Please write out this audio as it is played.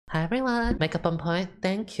Hi everyone, makeup on point,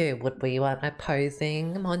 thank you. Would we want a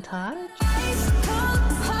posing montage?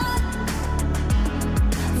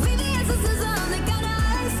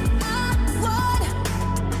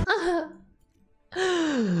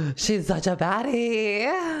 She's such a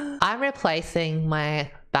baddie. I'm replacing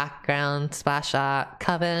my background splash art,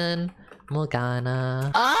 Coven,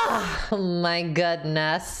 Morgana. Oh my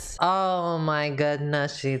goodness. Oh my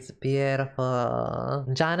goodness, she's beautiful.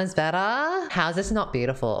 Jana's better? How's this not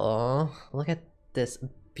beautiful? Look at this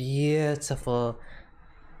beautiful,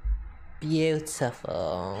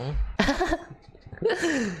 beautiful.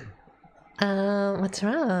 What's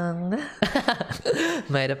wrong?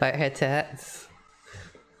 Motivate her tits.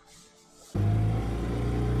 I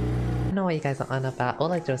don't know what you guys are on about.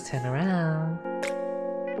 All I do is turn around.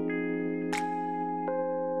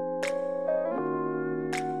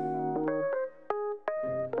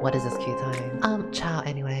 What is this queue time? Ciao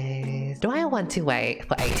anyways. Do I want to wait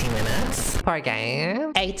for 18 minutes for a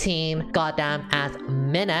game? 18 goddamn ass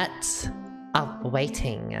minutes of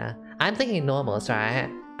waiting. I'm thinking normals, right?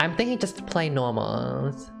 I'm thinking just plain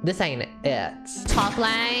normals. This ain't it. Top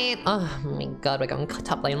lane. Oh my god, we're going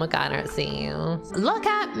top lane Morgana it seems. Look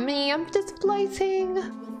at me, I'm just floating.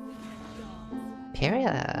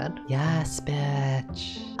 Period. Yes,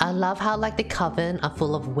 bitch. I love how like the Coven are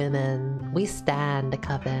full of women. We stand the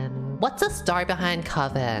Coven. What's the story behind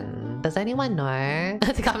Coven? Does anyone know?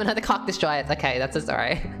 The Coven are the CAWK Destroyers. Okay, that's a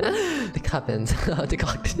story. The Covens are the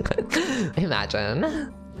CAWK Destroyers.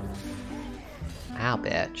 Imagine. Ow,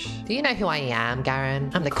 bitch. Do you know who I am,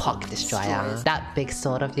 Garen? I'm the CAWK Destroyer. That big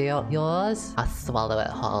sword of yours, I'll swallow it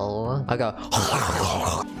whole. I go.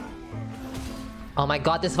 Oh my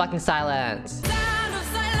god, this fucking silence.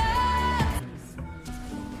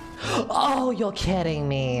 Oh, you're kidding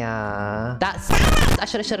me. That's. I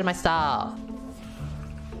should have showed myself.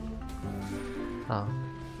 Oh.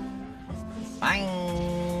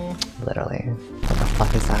 Bang. Literally. What the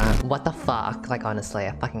fuck is that? What the fuck? Like, honestly,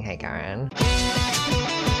 I fucking hate Garen.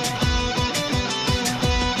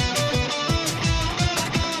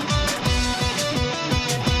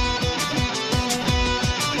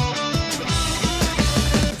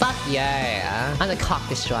 Fuck yeah. I'm the CAWK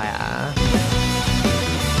Destroyer.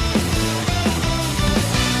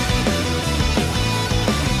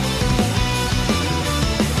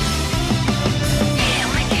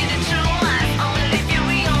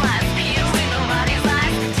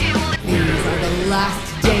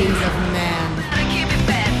 Last days of man.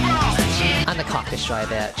 I'm the CAWK Destroyer,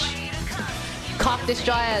 bitch. CAWK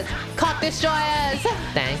Destroyers! CAWK Destroyers!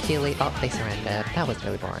 Thank you, Oh, they surrendered. That was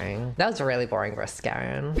really boring. That was really boring for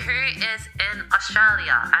Garen. Who is in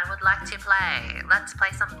Australia? I would like to play. Let's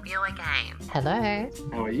play some viewer game. Hello.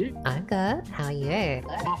 How are you? I'm good. How are you?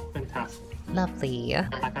 Oh, fantastic. Lovely.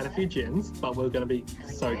 I've had a few gins, but we're gonna be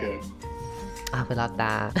so good. Oh, we love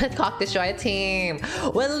that. CAWK Destroyer team.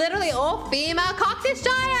 We're literally all female CAWK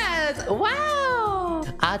Destroyers. Wow.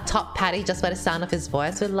 Our top Patty just by the sound of his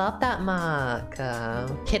voice. We love that, Mark.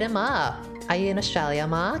 Hit him up. Are you in Australia,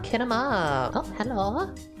 Mark? Hit him up. Oh,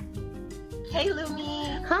 hello. Hey,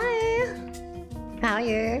 Lumi. Hi. How are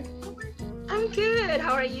you? I'm good.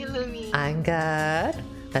 How are you, Lumi? I'm good.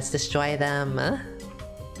 Let's destroy them.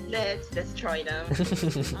 Let's destroy them.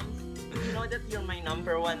 You know that you're my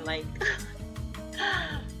number one, like...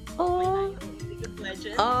 Oh. League of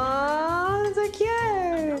Legends. Oh, that's so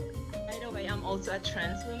cute. By the way, I'm also a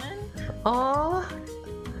trans woman. Oh.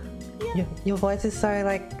 Yeah. Your voice is so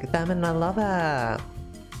like feminine. I love it.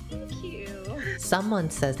 Thank you.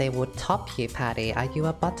 Someone says they would top you, Patty. Are you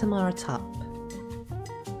a bottom or a top?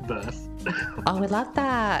 Birth. Oh, we love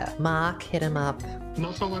that. Mark, hit him up.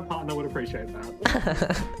 Not sure my partner would appreciate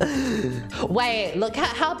that. Wait, look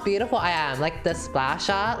at how beautiful I am. Like the splash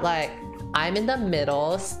art, like I'm in the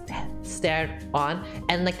middle, stared on,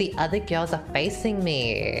 and like the other girls are facing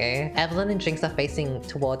me. Evelyn and Jinx are facing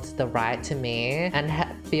towards the right to me, and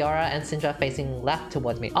Fiora and Syndra are facing left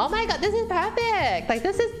towards me. Oh my god, this is perfect! Like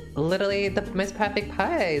this is literally the most perfect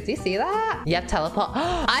pose. Do you see that? You have teleport.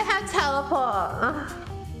 I have teleport!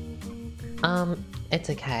 It's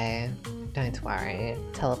okay. Don't worry.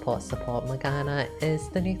 Teleport support Morgana is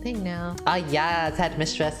the new thing now. Oh yes,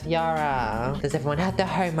 Headmistress Fiora. Does everyone have their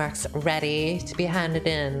homeworks ready to be handed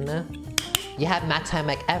in? You have math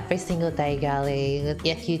homework every single day, girlies.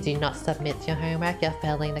 If you do not submit your homework, you're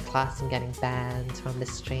failing the class and getting banned from the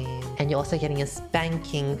stream. And you're also getting a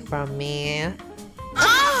spanking from me.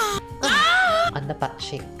 On the butt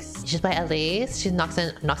cheeks. She's by Elise. She's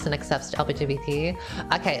Noxon accepts LGBT.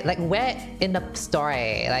 Okay, like where in the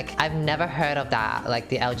story? Like I've never heard of that. Like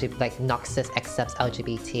the LGBT, like Noxus accepts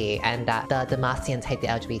LGBT, and that the Demacians hate the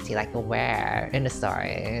LGBT. Like where in the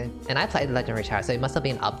story? And I played Legendary Char, so it must have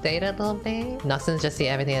been updated a little bit. Noxons just see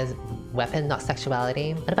everything as weapon, not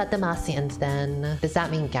sexuality. What about Demacians then? Does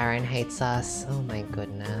that mean Garen hates us? Oh my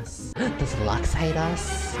goodness. Does Lux hate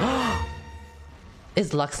us?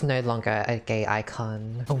 Is Lux no longer a gay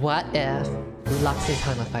icon? What if Lux is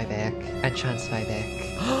homophobic and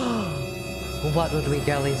transphobic? What would we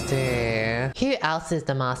girlies do? Who else is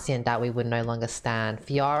Demacian that we would no longer stand?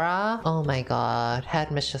 Fiora? Oh my god.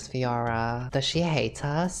 Headmistress Fiora. Does she hate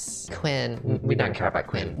us? Quinn. We don't care about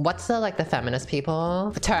Quinn. What's the like the feminist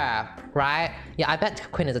people? TERF, right? Yeah, I bet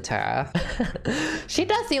Quinn is a TERF. She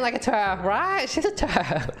does seem like a TERF, right? She's a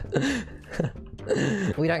TERF.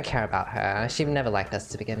 We don't care about her. She never liked us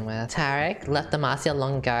to begin with. Tarek left Demacia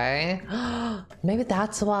long ago. Maybe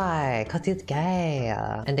that's why. Because he's gay.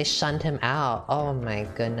 And they shunned him out. Oh my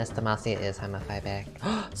goodness, Demacia is homophobic.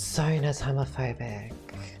 Sona's homophobic.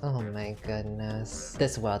 Oh my goodness.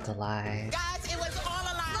 This world's a lie. Guys, it was all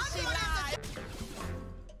a lie. She lied.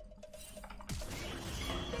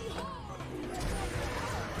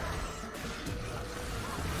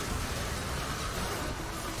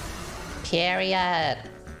 Period.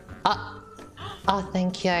 Oh,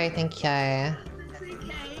 thank you, thank you.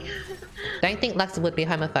 Don't think Lux would be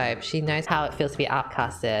homophobe. She knows how it feels to be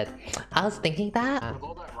outcasted. I was thinking that. With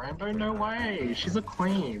all that Rambo, no way. She's a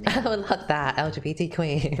queen. I would love that. LGBT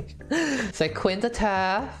queen. So Quinn's a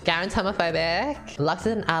TERF. Garen's homophobic. Lux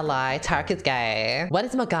is an ally. Tarek is gay. What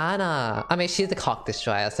is Morgana? I mean, she's a CAWK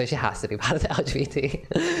Destroyer, so she has to be part of the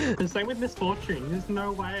LGBT. The same with Misfortune. There's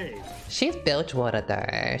no way. She's Bilgewater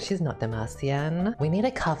though. She's not Demacian. We need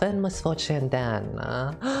a Coven Misfortune then.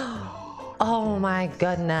 Oh my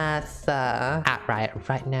goodness. At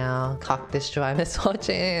right now. CAWK Destroyer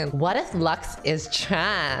Misfortune. What if Lux is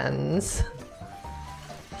trans?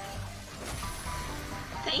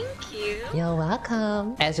 Thank you. You're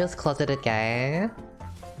welcome. Ezreal's closeted gay.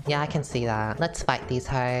 Yeah, I can see that. Let's fight these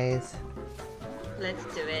hoes. Let's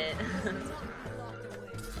do it.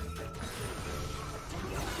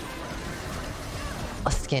 Oh,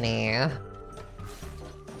 skinny.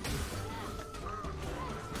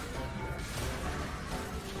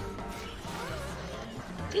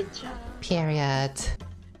 Good job. Period.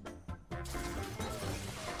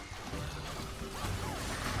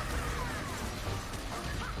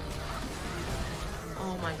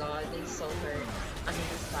 Oh my god, it's so hurt. I mean,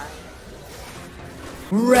 this fight.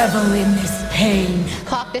 Revel in this pain.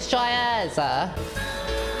 CAWK Destroyers!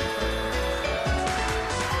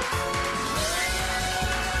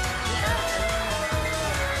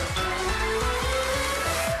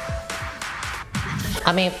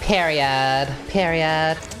 I mean, period.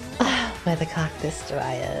 Period. We're the CAWK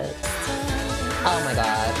Destroyers. Oh my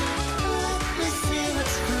god.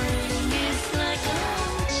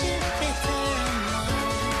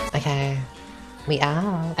 Okay. We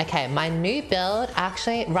are. Okay, my new build,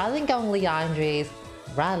 actually, rather than going Leandri's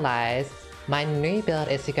Rallies, my new build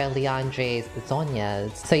is to go Leandri's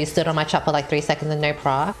Zhonya's. So you stood on my trap for like 3 seconds and no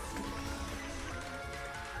proc?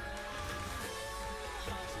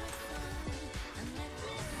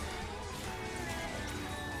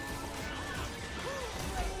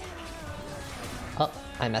 Oh,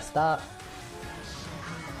 I messed up.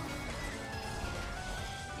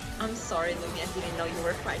 I'm sorry, Lumi. I didn't know you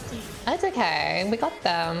were fighting. It's okay. We got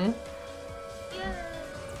them. Yeah.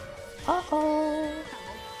 Uh-oh.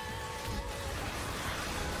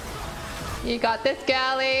 You got this,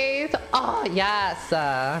 girlies. Oh, yes.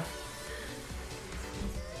 Oh.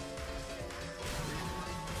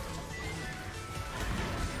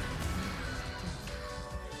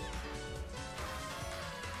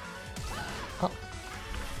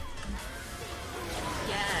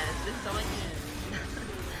 Yes, it's so in.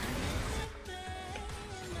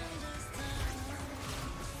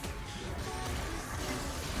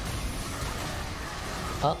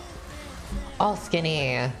 Oh. Oh,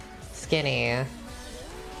 skinny. Skinny. Ew.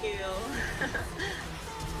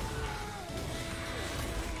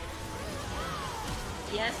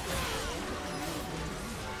 Yes,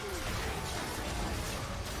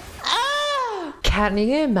 Ah! Can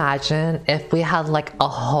you imagine if we had like a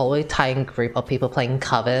whole entire group of people playing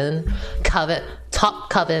Coven? Top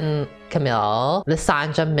Coven Camille,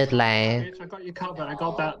 Lissandra mid lane. Bitch, I got you covered. I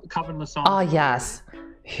got that Coven Massager. Oh yes.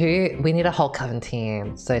 We need a whole Coven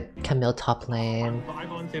team. So Camille top lane. I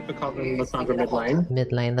volunteer for Coven Massager mid lane.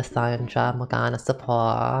 Mid lane Lissandra, Morgana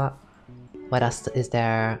support. What else is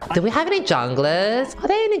there? Do we have any junglers? Are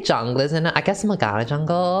there any junglers in it? I guess Morgana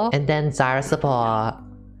jungle. And then Zyra support.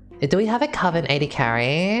 Do we have a Coven AD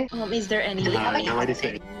carry? Is there any? No idea to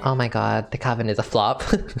say. Oh my god, the Coven is a flop.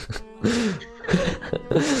 The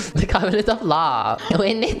Coven is a flop.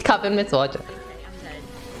 We need Coven misfortune. I'm dead.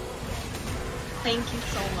 Thank you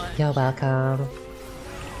so much. You're welcome.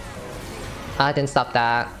 I didn't stop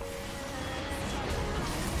that.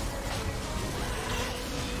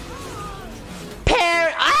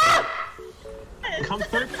 Pair! Ah!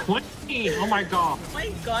 Comfort clean. Oh my god. Oh my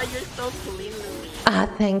god, you're so clean, Louis. Ah,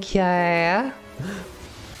 thank you.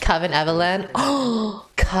 Coven Evelyn. Oh,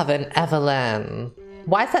 Coven Evelyn.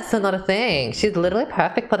 Why is that still not a thing? She's literally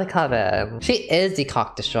perfect for the Coven. She is the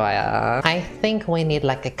CAWK Destroyer. I think we need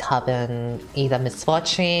like a Coven, either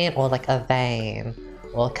Misfortune or like a Vayne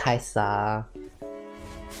or Kai'Sa.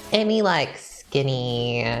 Any like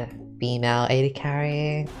skinny female AD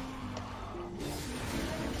carry.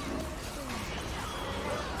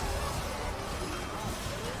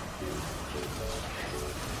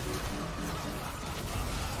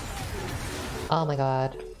 Oh my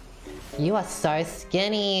god. You are so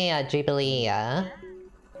skinny, Jubilee.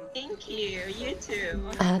 Thank you. You too.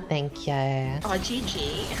 Thank you. Oh,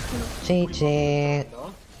 GG. GG.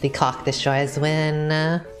 The CAWK Destroyers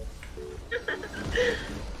win.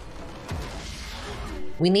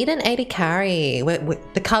 We need an AD carry.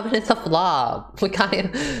 The Coven is a flop. We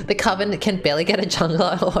can't. The Coven can barely get a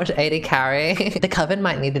jungler or an AD carry. The Coven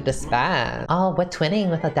might need to disband. Oh, we're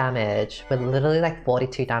twinning with our damage. We're literally like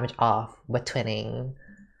 42 damage off. We're twinning.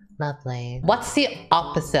 Lovely. What's the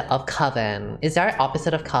opposite of Coven? Is there an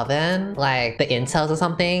opposite of Coven? Like the incels or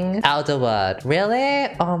something? Elderwood.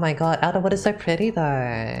 Really? Oh my god, Elderwood is so pretty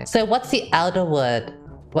though. So what's the Elderwood?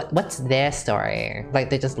 What's their story?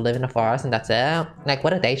 Like they just live in the forest and that's it? Like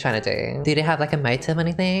what are they trying to do? Do they have like a motive or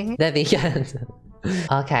anything? They're vegans.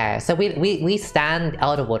 Okay, so we stand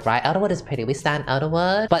Elderwood, right? Elderwood is pretty. We stand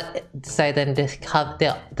Elderwood, but so then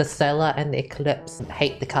the Solar and the Eclipse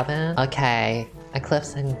hate the Coven. Okay,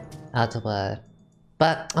 Eclipse and Elderwood.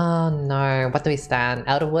 But oh no, what do we stand?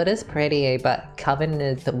 Elderwood is pretty, but Coven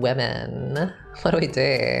is the women. What do we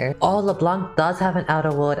do? Oh, LeBlanc does have an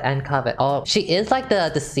Elderwood and Coven. Oh, she is like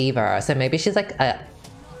the deceiver, so maybe she's like a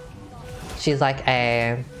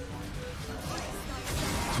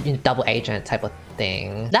double agent type of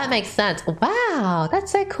thing. That makes sense. Wow,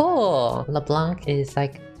 that's so cool. LeBlanc is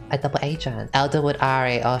like a double agent. Elderwood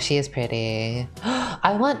Ari. Oh, she is pretty.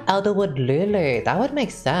 I want Elderwood Lulu. That would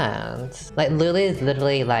make sense. Like Lulu is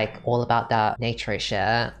literally like all about that nature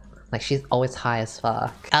shit. Like she's always high as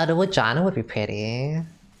fuck. Elderwood Jana would be pretty.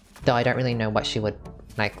 Though I don't really know what she would,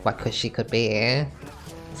 like what she could be.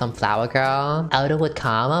 Some flower girl. Elderwood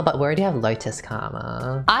Karma, but we already have Lotus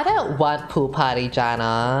Karma. I don't want Pool Party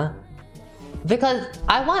Jana. Because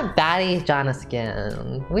I want baddie Jana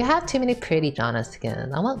skin. We have too many pretty Jana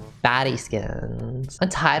skins. I want baddie skins. I'm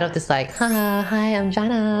tired of this like, hi, I'm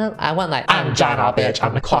Jana. I want like, I'm Jana, bitch.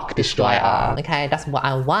 I'm the CAWK Destroyer. Okay, that's what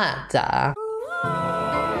I want.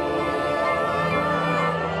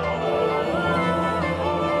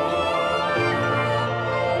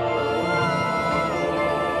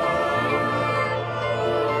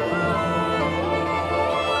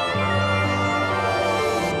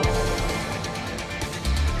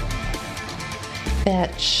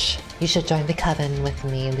 Bitch, you should join the Coven with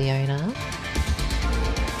me, Leona.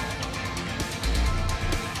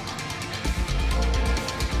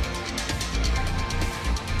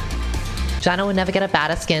 Jana would never get a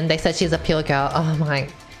badder skin. They said she's a pure girl. Oh my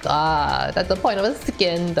god, that's the point of a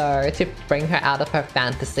skin though, to bring her out of her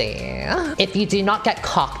fantasy. If you do not get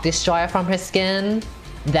CAWK Destroyer from her skin,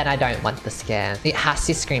 then I don't want the skin. It has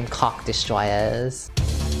to scream CAWK Destroyers.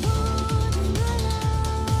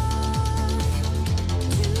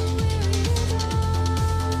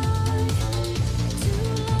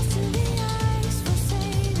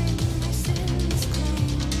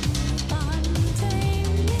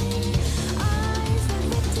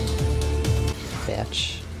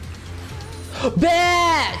 Bitch.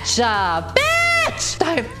 Bitch! Bitch!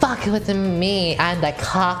 Don't fuck with me and the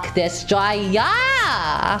CAWK Destroyer!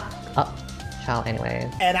 Oh, shall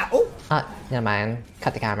anyway. And Never mind.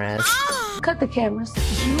 Cut the cameras. cut the cameras.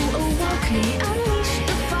 You awoke me, unleashed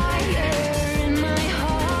the fire in my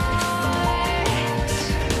heart.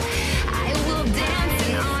 I will dance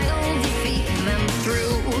and I'll defeat them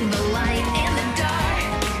through the light and the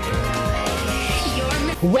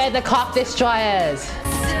dark. We're the CAWK Destroyers!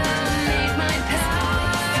 Made my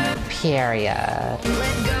power. Period.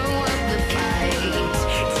 Let go of the fight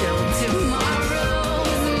till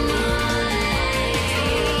tomorrow's mine.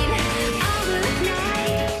 I'll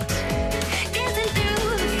ignite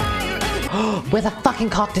We're the fucking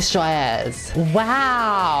CAWK Destroyers!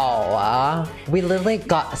 Wow! We literally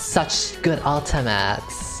got such good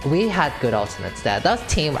ultimates. We had good ultimates there. That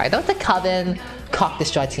was teamwork. That was the Coven CAWK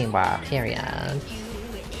Destroyer teamwork. Period.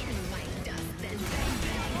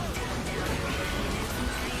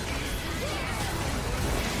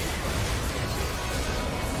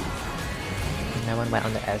 No one went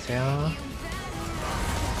on the Ezreal.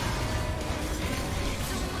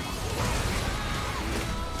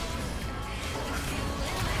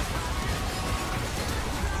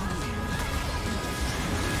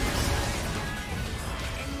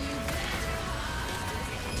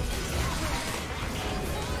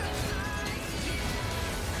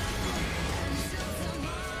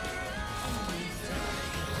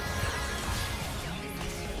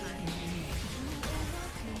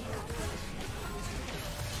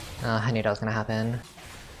 Oh, I knew that was gonna happen.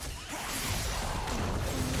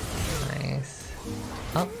 Nice.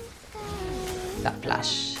 Oh. That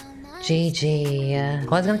flash. GG.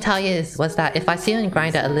 What I was gonna tell you was that if I see you in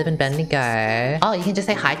Grindr, I live in Bendigo. Oh, you can just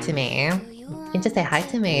say hi to me. You can just say hi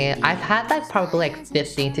to me. I've had like probably like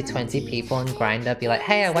 15 to 20 people in Grindr be like,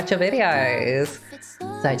 hey, I watch your videos.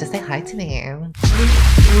 So just say hi to me.